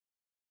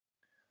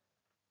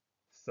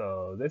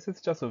So this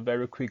is just a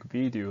very quick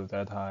video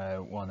that I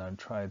wanna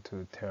try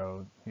to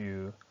tell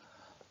you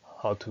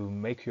how to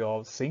make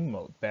your scene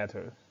mode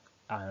better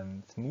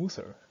and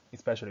smoother,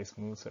 especially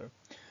smoother.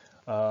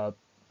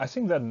 I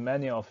think that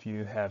many of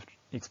you have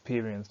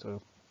experienced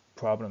a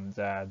problem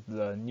that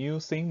the new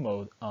scene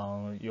mode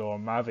on your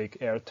Mavic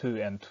Air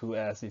 2 and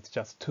 2S is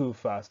just too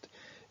fast.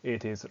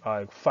 It is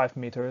like 5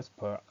 meters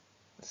per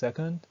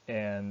second,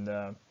 and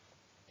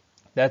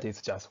that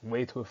is just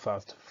way too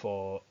fast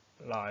for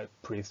like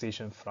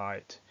precision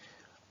flight.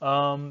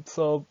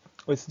 So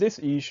with this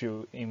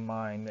issue in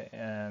mind,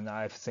 and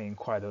I've seen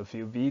quite a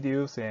few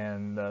videos,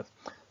 and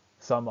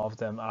some of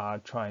them are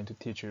trying to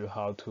teach you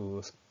how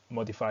to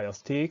modify your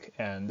stick,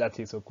 and that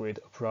is a great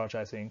approach,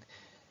 I think.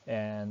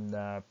 And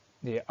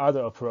the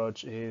other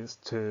approach is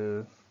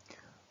to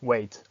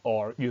wait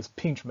or use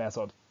pinch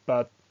method,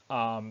 but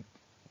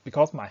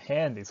because my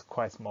hand is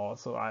quite small,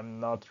 so I'm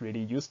not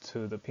really used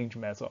to the pinch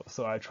method,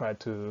 so I try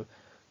to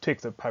tweak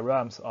the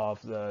params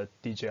of the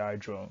DJI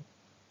drone.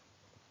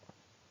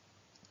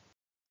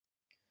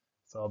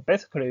 So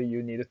basically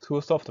you need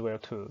two software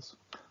tools.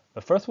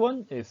 The first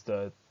one is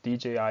the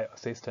DJI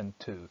Assistant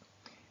 2,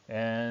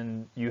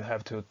 and you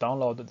have to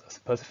download the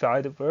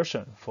specified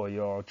version for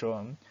your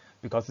drone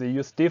because they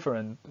use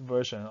different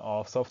version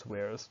of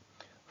softwares.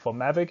 For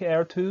Mavic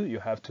Air 2, you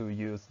have to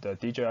use the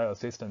DJI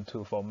Assistant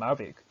 2 for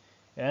Mavic.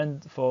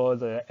 And for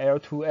the Air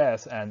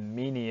 2S and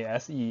Mini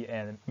SE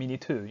and Mini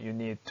 2, you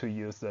need to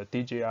use the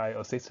DJI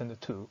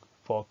Assistant 2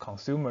 for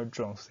consumer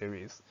drone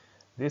series.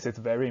 This is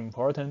very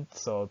important,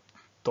 so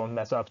don't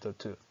mess up the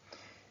two.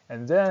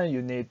 And then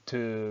you need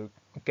to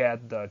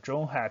get the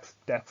DroneHacks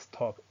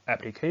desktop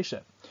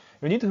application.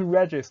 You need to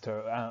register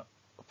a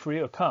free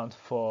account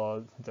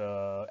for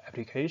the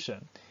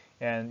application,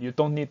 and you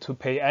don't need to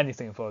pay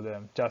anything for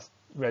them, just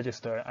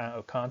register an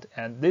account,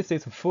 and this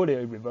is fully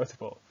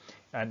reversible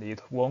and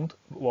it won't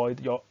void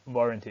your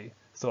warranty,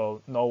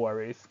 so no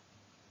worries.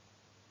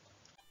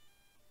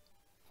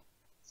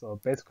 So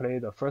basically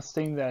the first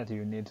thing that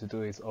you need to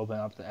do is open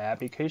up the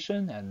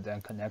application and then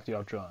connect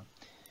your drone.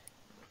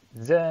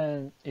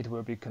 Then it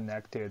will be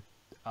connected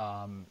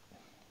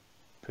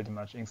pretty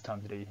much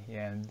instantly,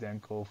 and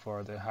then go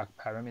for the hack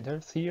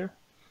parameters here.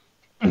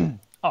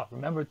 Oh,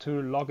 remember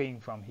to log in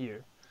from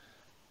here,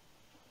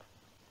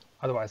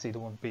 otherwise it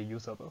won't be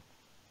usable.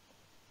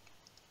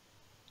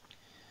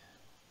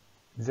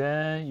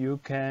 Then you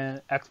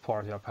can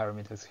export your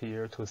parameters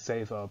here to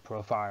save a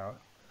profile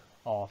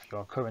of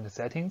your current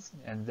settings,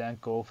 and then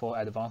go for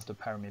advanced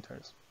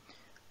parameters.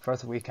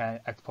 First we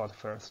can export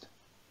first.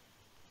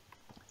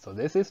 So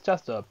this is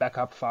just a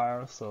backup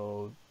file,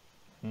 so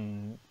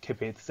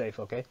keep it safe,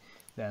 okay?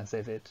 Then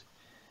save it.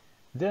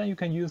 Then you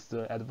can use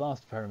the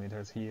advanced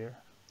parameters here,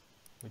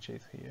 which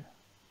is here.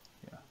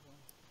 Yeah.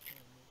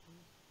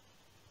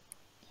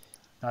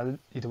 Now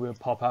it will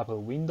pop up a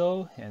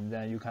window, and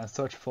then you can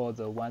search for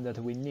the one that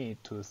we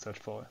need to search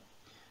for.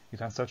 You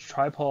can search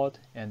tripod,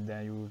 and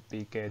then you will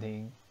be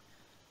getting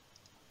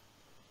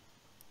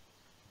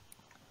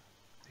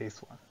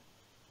this one.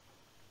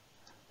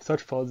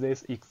 Search for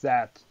this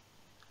exact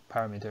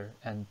parameter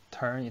and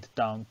turn it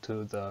down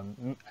to the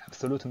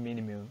absolute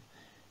minimum.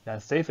 Then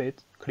save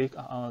it, click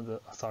on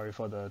the, sorry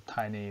for the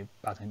tiny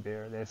button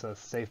there, there's a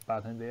save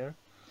button there,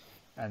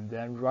 and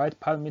then write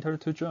parameter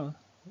to drone.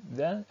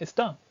 Then it's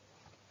done.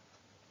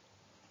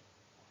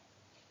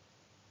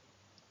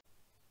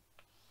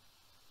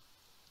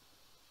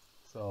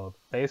 So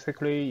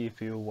basically,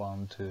 if you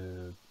want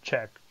to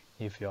check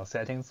if your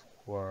settings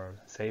were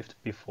saved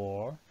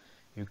before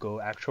you go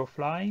actual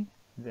flying,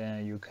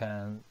 then you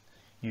can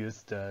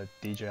use the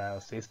DJI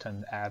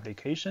Assistant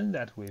application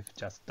that we've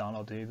just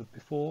downloaded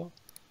before,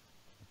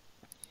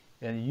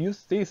 and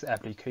use this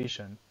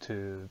application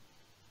to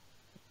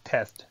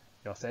test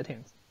your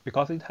settings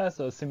because it has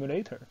a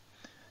simulator.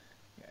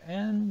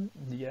 And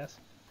yes,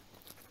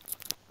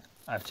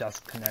 I've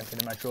just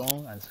connected my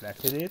drone and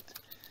selected it.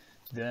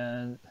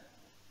 Then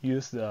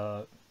use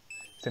the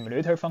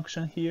simulator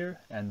function here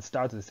and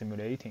start the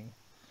simulating.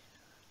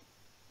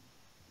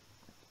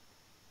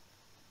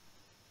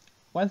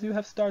 Once you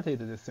have started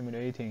the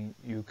simulating,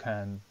 you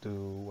can do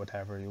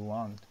whatever you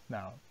want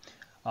now.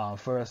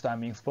 First,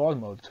 I'm in sport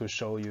mode to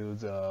show you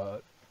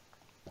the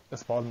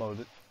sport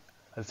mode.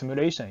 The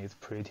simulation is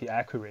pretty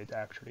accurate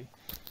actually.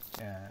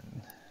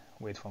 And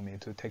wait for me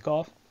to take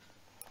off.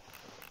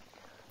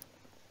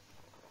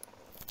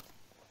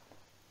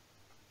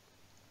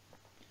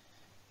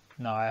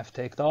 Now I've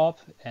taken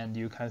off, and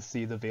you can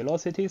see the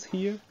velocities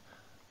here.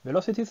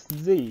 Velocity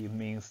Z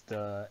means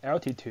the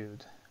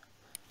altitude.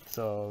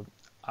 So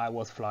I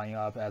was flying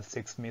up at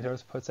 6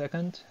 meters per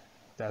second.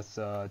 That's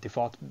the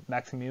default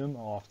maximum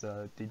of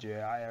the DJI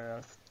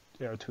Air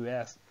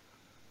 2S.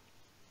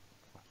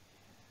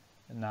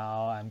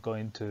 Now I'm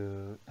going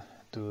to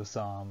do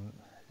some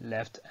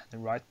left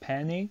and right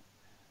panning.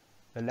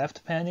 The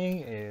left panning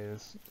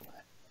is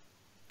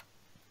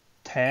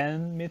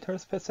 10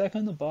 meters per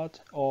second about,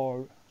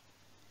 or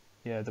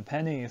yeah, the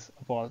panning is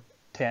about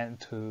 10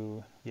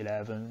 to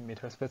 11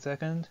 meters per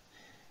second.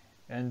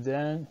 And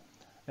then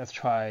let's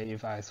try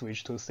if I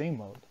switch to scene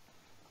mode.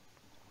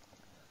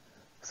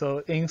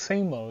 So in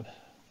scene mode,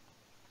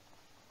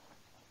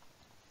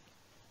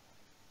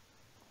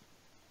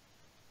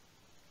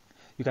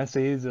 you can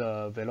see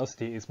the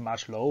velocity is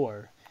much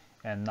lower,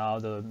 and now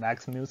the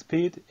maximum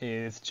speed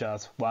is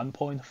just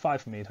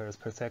 1.5 meters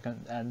per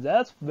second, and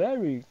that's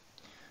very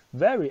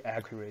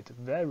accurate,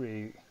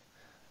 very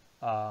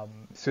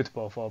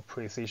suitable for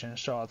precision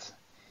shots.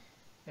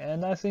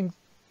 And I think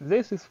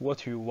this is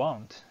what you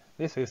want.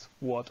 This is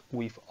what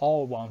we've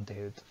all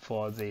wanted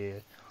for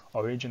the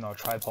original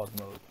tripod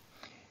mode.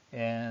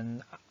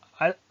 And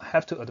I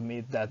have to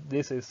admit that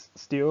this is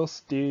still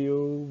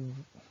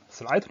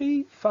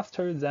slightly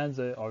faster than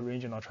the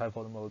original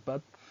tripod mode,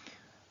 but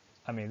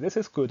I mean, this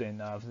is good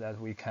enough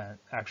that we can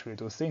actually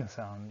do things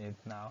on it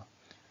now.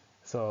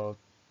 So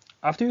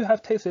after you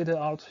have tested it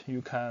out,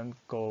 you can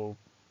go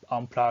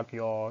unplug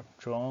your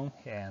drone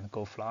and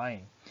go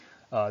flying.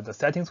 The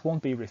settings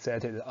won't be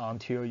resetted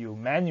until you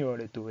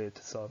manually do it,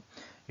 so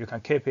you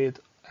can keep it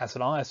as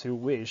long as you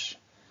wish,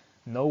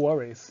 no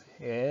worries.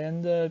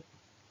 And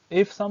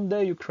if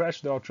someday you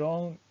crash your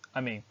drone,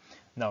 I mean,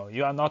 no,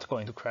 you are not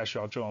going to crash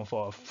your drone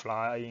for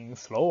flying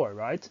slower,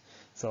 right?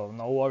 So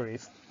no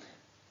worries.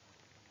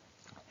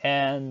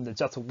 And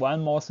just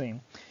one more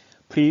thing,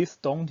 please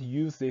don't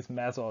use this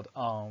method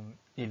on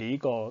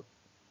illegal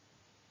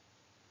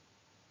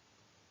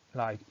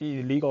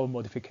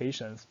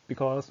modifications,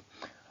 because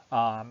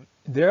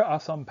there are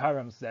some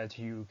params that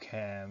you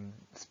can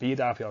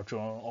speed up your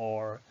drone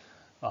or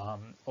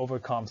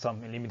overcome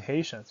some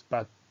limitations,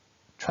 but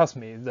trust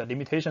me, the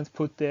limitations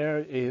put there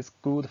is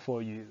good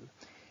for you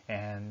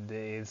and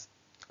is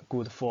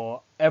good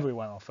for every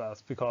one of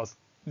us, because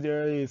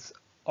there is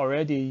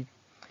already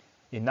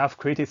enough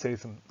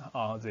criticism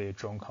on the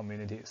drone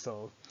community.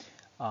 So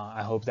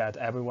I hope that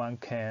everyone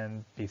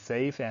can be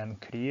safe and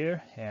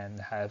clear and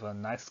have a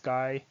nice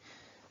sky.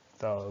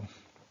 So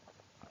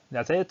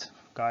that's it,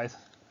 guys.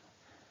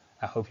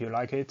 I hope you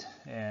like it,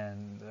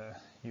 and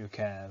you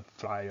can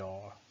fly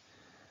your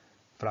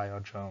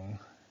drone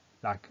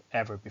like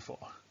ever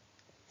before.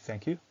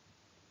 Thank you.